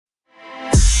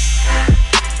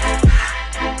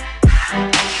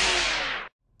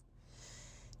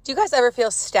Do you guys ever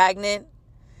feel stagnant?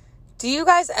 Do you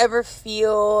guys ever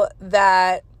feel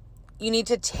that you need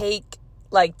to take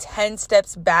like 10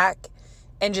 steps back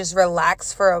and just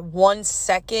relax for 1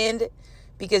 second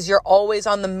because you're always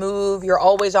on the move, you're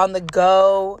always on the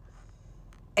go,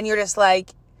 and you're just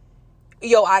like,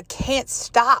 yo, I can't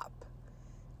stop.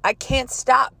 I can't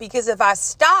stop because if I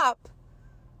stop,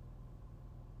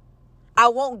 I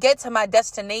won't get to my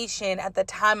destination at the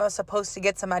time I'm supposed to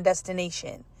get to my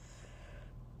destination.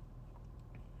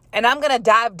 And I'm going to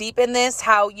dive deep in this,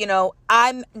 how,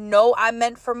 I know I'm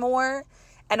meant for more.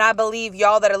 And I believe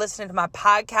y'all that are listening to my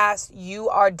podcast, you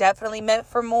are definitely meant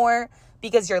for more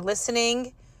because you're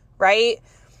listening, right?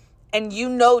 And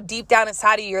deep down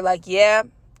inside of you, you're like, yeah,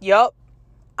 yup,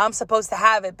 I'm supposed to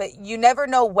have it. But you never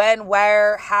know when,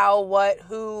 where, how, what,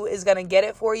 who is going to get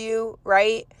it for you,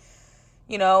 right?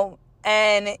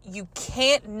 And you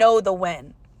can't know the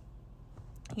when.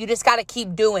 You just got to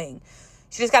keep doing.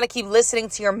 You just got to keep listening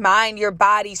to your mind, your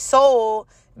body, soul,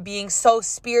 being so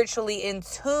spiritually in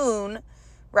tune,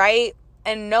 right?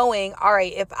 And knowing, all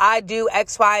right, if I do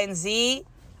X, Y, and Z,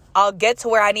 I'll get to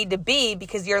where I need to be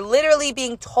because you're literally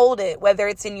being told it, whether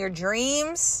it's in your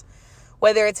dreams,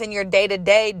 whether it's in your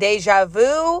day-to-day deja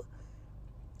vu,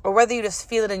 or whether you just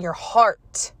feel it in your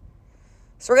heart.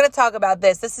 So we're going to talk about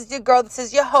this. This is your girl. This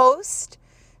is your host,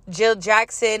 Jill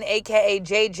Jackson, a.k.a.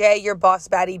 JJ, your boss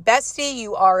baddie bestie.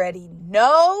 You already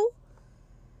know.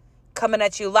 Coming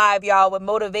at you live, y'all, with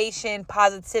motivation,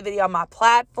 positivity on my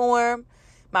platform,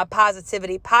 my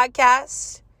positivity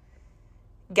podcast,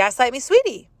 Gaslight Me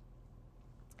Sweetie.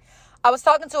 I was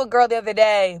talking to a girl the other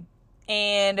day,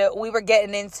 and we were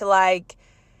getting into,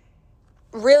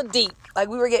 real deep.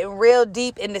 We were getting real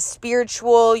deep into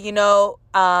spiritual,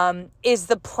 is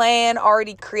the plan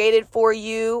already created for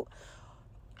you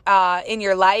in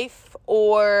your life,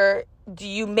 or do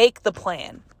you make the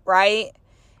plan, right?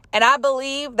 And I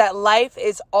believe that life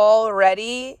is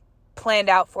already planned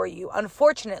out for you,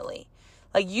 unfortunately.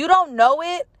 You don't know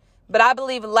it, but I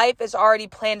believe life is already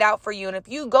planned out for you. And if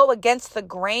you go against the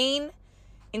grain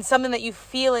in something that you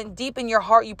feel in deep in your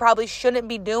heart you probably shouldn't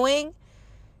be doing,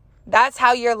 that's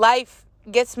how your life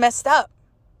gets messed up.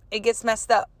 It gets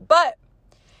messed up. But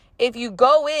if you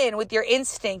go in with your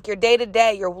instinct, your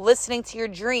day-to-day, you're listening to your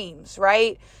dreams,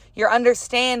 right? You're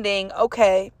understanding,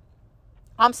 okay,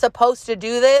 I'm supposed to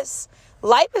do this.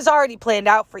 Life is already planned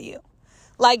out for you.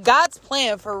 God's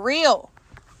plan for real.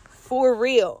 For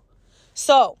real.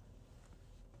 So,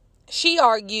 she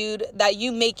argued that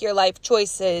you make your life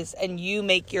choices and you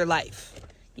make your life,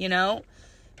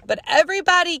 But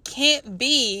everybody can't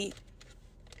be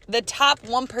the top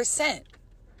 1%.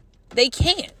 They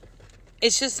can't.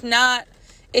 It's just not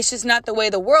the way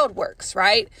the world works,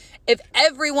 right? If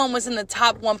everyone was in the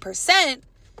top 1%,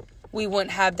 we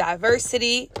wouldn't have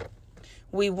diversity.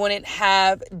 We wouldn't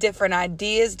have different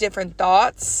ideas, different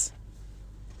thoughts,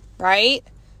 right?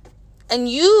 And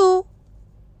the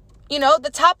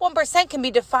top 1% can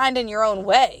be defined in your own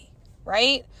way,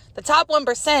 right? The top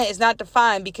 1% is not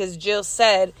defined because Jill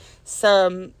said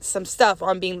some stuff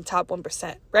on being the top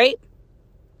 1%, right?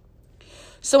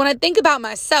 So when I think about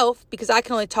myself, because I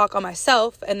can only talk on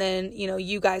myself, and then,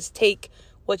 you guys take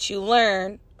what you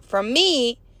learn from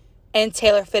me and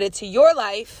tailor fit it to your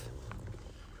life,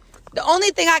 the only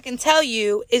thing I can tell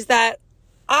you is that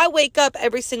I wake up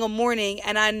every single morning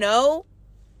and I know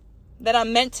that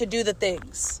I'm meant to do the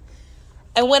things.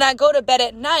 And when I go to bed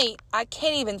at night, I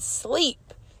can't even sleep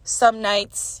some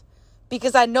nights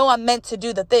because I know I'm meant to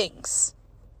do the things.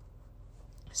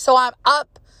 So I'm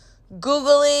up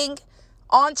Googling,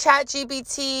 on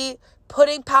ChatGPT,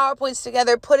 putting PowerPoints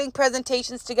together, putting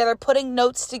presentations together, putting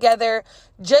notes together,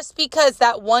 just because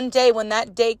that one day when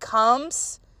that day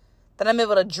comes, that I'm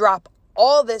able to drop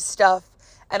all this stuff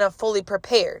and I'm fully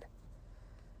prepared.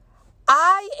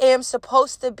 I am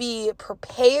supposed to be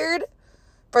prepared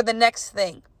for the next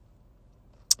thing.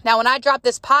 Now, when I dropped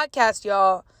this podcast,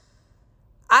 y'all,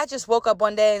 I just woke up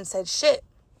one day and said, shit,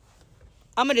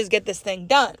 I'm going to just get this thing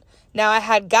done. Now, I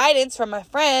had guidance from my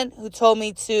friend who told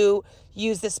me to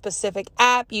use this specific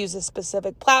app, use a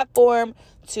specific platform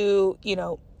to,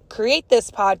 create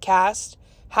this podcast.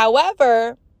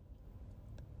 However,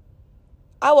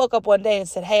 I woke up one day and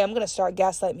said, hey, I'm going to start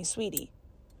Gaslight Me Sweetie,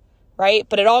 right?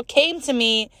 But it all came to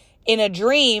me in a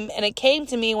dream, and it came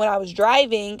to me when I was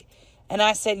driving, and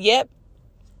I said, yep,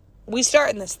 we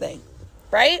starting this thing,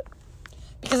 right?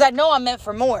 Because I know I'm meant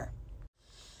for more.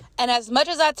 And as much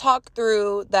as I talk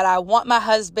through that I want my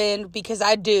husband, because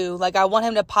I do, I want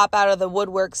him to pop out of the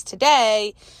woodworks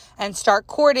today and start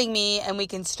courting me and we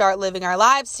can start living our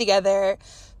lives together.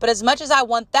 But as much as I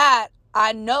want that,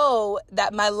 I know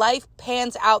that my life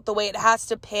pans out the way it has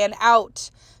to pan out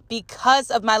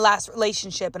because of my last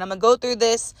relationship. And I'm going to go through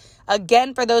this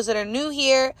again for those that are new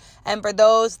here and for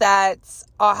those that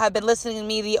have been listening to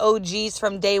me, the OGs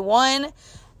from day one.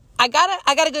 I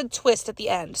got a good twist at the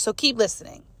end, so keep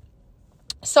listening.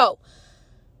 So,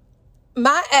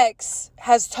 my ex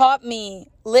has taught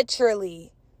me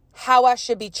literally how I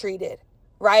should be treated,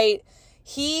 right?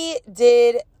 He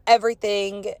did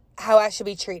everything how I should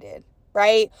be treated,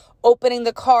 right? Opening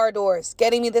the car doors,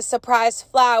 getting me the surprise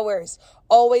flowers,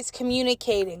 always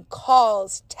communicating,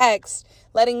 calls, texts,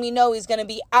 letting me know he's going to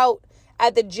be out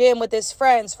at the gym with his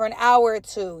friends for an hour or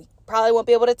two. Probably won't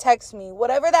be able to text me,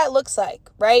 whatever that looks like,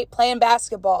 right? Playing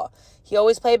basketball. He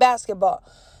always played basketball.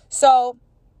 So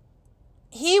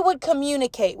he would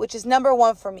communicate, which is number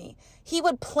one for me. He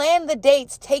would plan the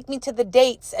dates, take me to the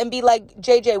dates and be like,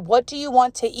 JJ, what do you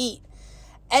want to eat?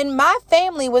 And my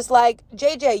family was like,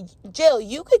 JJ, Jill,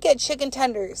 you could get chicken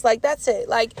tenders. Like, that's it.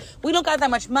 Like, we don't got that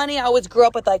much money. I always grew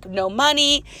up with, like, no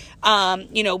money.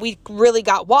 We really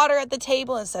got water at the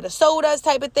table instead of sodas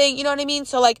type of thing. You know what I mean?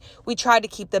 So, like, we tried to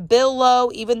keep the bill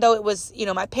low. Even though it was,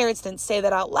 my parents didn't say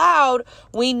that out loud,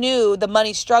 we knew the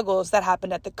money struggles that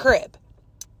happened at the crib.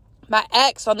 My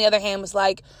ex, on the other hand, was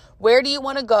like, where do you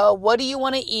want to go? What do you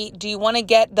want to eat? Do you want to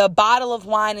get the bottle of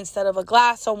wine instead of a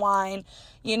glass of wine?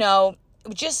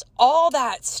 Just all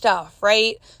that stuff,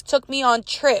 right? Took me on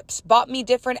trips, bought me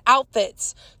different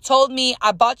outfits, told me,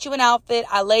 I bought you an outfit,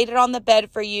 I laid it on the bed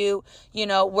for you,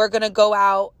 we're going to go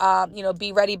out,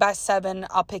 be ready by 7,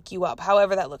 I'll pick you up,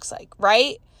 however that looks like,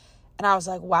 right? And I was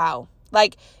like, wow.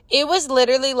 Like, it was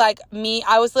literally like me,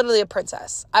 I was literally a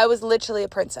princess. I was literally a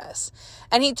princess.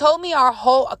 And he told me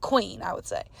a queen, I would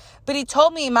say. But he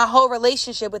told me my whole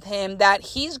relationship with him that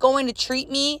he's going to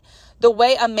treat me the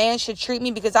way a man should treat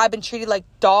me because I've been treated like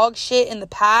dog shit in the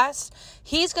past.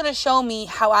 He's going to show me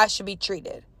how I should be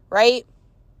treated, right?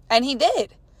 And he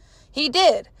did. He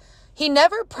did. He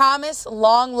never promised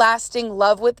long-lasting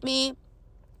love with me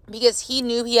because he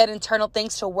knew he had internal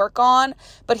things to work on,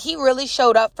 but he really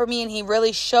showed up for me and he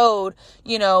really showed,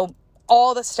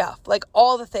 all the stuff, like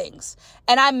all the things.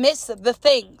 And I miss the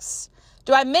things.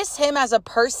 Do I miss him as a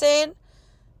person?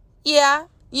 Yeah.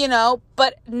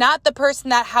 But not the person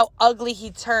that how ugly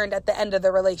he turned at the end of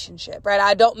the relationship, right?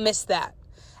 I don't miss that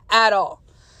at all.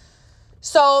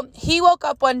 So he woke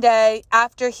up one day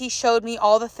after he showed me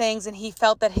all the things and he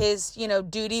felt that his,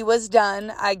 duty was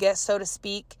done, I guess, so to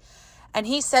speak. And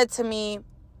he said to me,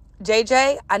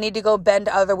 JJ, I need to go bend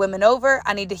other women over.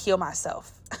 I need to heal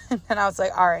myself. And I was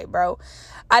like, all right, bro.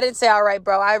 I didn't say, all right,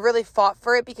 bro. I really fought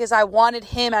for it because I wanted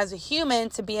him as a human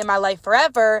to be in my life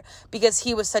forever because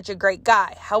he was such a great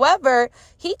guy. However,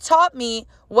 he taught me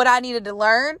what I needed to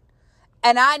learn.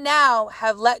 And I now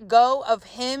have let go of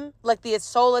him, like the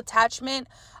soul attachment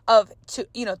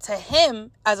to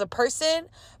him as a person.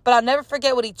 But I'll never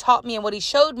forget what he taught me and what he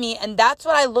showed me. And that's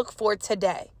what I look for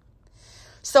today.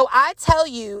 So I tell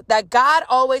you that God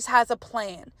always has a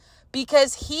plan.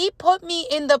 Because he put me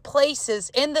in the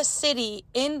places, in the city,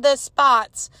 in the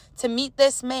spots to meet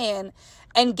this man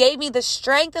and gave me the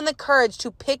strength and the courage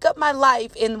to pick up my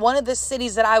life in one of the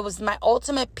cities that I was my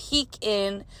ultimate peak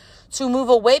in, to move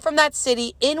away from that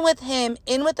city, in with him,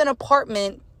 in with an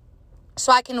apartment,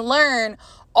 so I can learn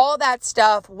all that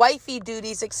stuff, wifey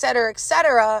duties, etc.,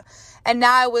 etc. And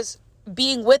now I was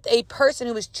being with a person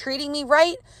who was treating me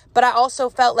right, but I also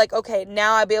felt like, okay,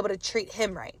 now I'll be able to treat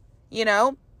him right,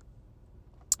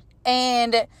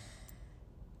 And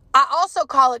I also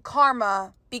call it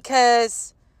karma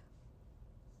because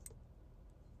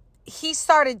he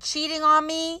started cheating on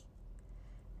me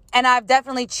and I've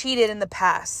definitely cheated in the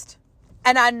past.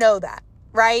 And I know that,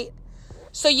 right?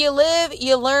 So you live,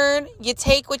 you learn, you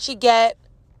take what you get,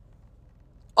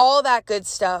 all that good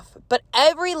stuff. But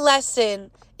every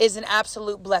lesson is an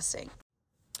absolute blessing.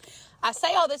 I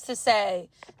say all this to say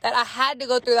that I had to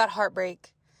go through that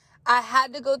heartbreak. I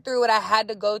had to go through what I had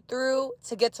to go through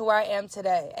to get to where I am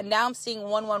today. And now I'm seeing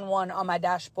 111 on my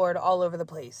dashboard all over the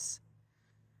place.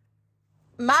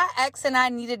 My ex and I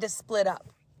needed to split up.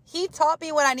 He taught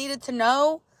me what I needed to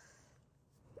know.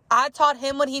 I taught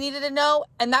him what he needed to know.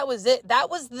 And that was it. That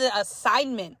was the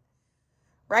assignment,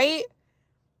 right?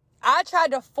 I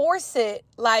tried to force it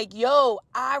like, yo,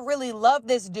 I really love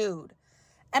this dude.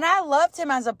 And I loved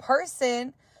him as a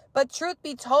person. But truth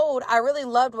be told, I really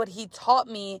loved what he taught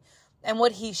me and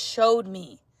what he showed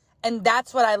me. And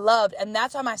that's what I loved. And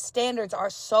that's why my standards are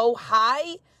so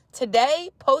high today,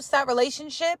 post that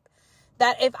relationship,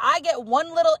 that if I get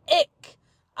one little ick,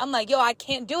 I'm like, yo, I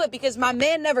can't do it because my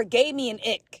man never gave me an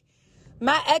ick.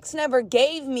 My ex never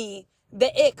gave me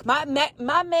the ick.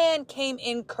 My man came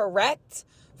in correct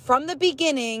from the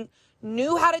beginning,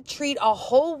 knew how to treat a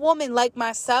whole woman like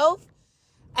myself.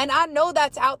 And I know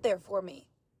that's out there for me.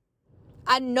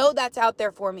 I know that's out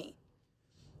there for me.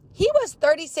 He was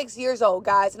 36 years old,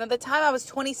 guys. And at the time I was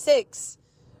 26.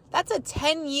 That's a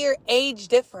 10-year age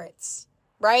difference,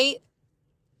 right?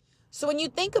 So when you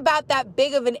think about that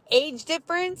big of an age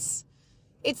difference,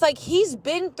 it's like he's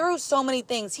been through so many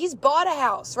things. He's bought a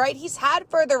house, right? He's had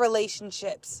further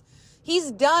relationships.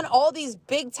 He's done all these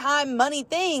big time money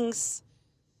things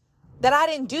that I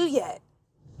didn't do yet.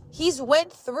 He's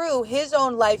went through his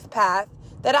own life path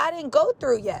that I didn't go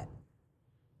through yet.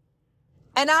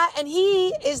 And he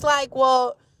is like,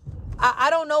 well, I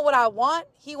don't know what I want.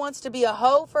 He wants to be a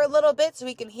hoe for a little bit so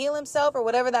he can heal himself or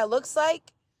whatever that looks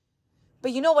like.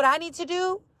 But you know what I need to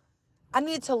do? I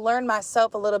need to learn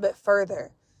myself a little bit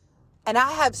further. And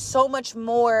I have so much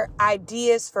more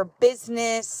ideas for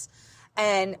business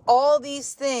and all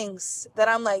these things that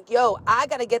I'm like, yo, I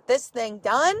got to get this thing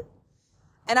done.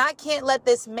 And I can't let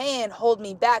this man hold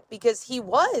me back because he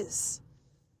was.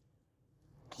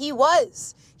 He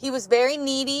was very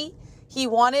needy. He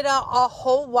wanted a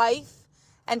whole wife.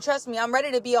 And trust me, I'm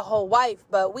ready to be a whole wife,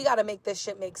 but we got to make this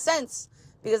shit make sense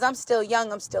because I'm still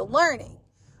young. I'm still learning,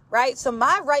 right? So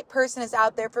my right person is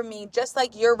out there for me, just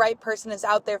like your right person is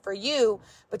out there for you,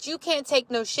 but you can't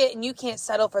take no shit and you can't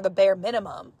settle for the bare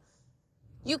minimum.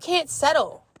 You can't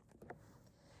settle.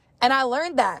 And I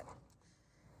learned that.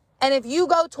 And if you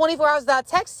go 24 hours without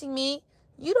texting me,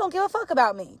 you don't give a fuck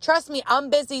about me. Trust me, I'm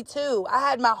busy too. I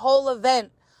had my whole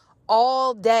event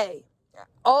all day.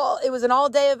 It was an all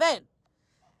day event.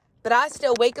 But I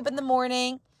still wake up in the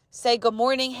morning, say, good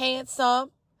morning,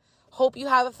 handsome. Hope you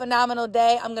have a phenomenal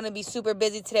day. I'm going to be super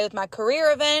busy today with my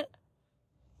career event,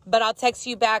 but I'll text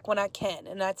you back when I can.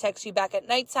 And I text you back at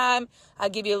nighttime. I'll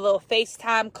give you a little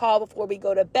FaceTime call before we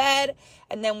go to bed.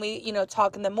 And then we,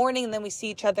 talk in the morning, and then we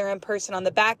see each other in person on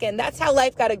the back end. That's how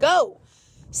life got to go.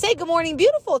 Say good morning,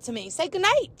 beautiful to me. Say good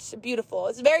night, beautiful.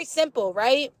 It's very simple,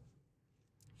 right?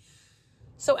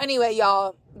 So anyway,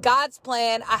 y'all, God's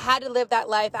plan, I had to live that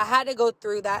life. I had to go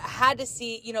through that. I had to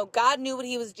see, God knew what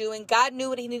he was doing. God knew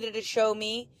what he needed to show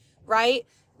me, right?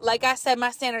 Like I said,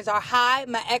 my standards are high.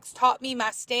 My ex taught me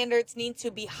my standards need to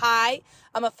be high.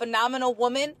 I'm a phenomenal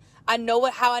woman. I know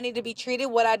how I need to be treated,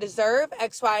 what I deserve,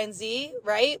 X, Y, and Z,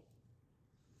 right?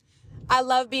 I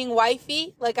love being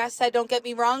wifey. Like I said, don't get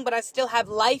me wrong, but I still have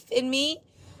life in me.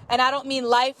 And I don't mean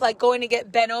life like going to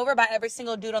get bent over by every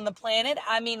single dude on the planet.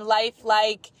 I mean life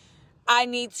like I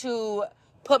need to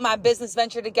put my business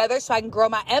venture together so I can grow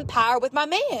my empire with my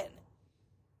man.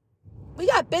 We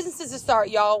got businesses to start,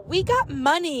 y'all. We got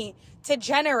money to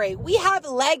generate. We have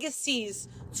legacies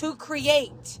to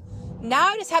create. Now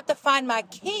I just have to find my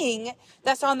king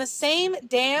that's on the same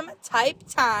damn type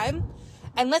time.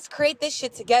 And let's create this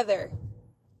shit together.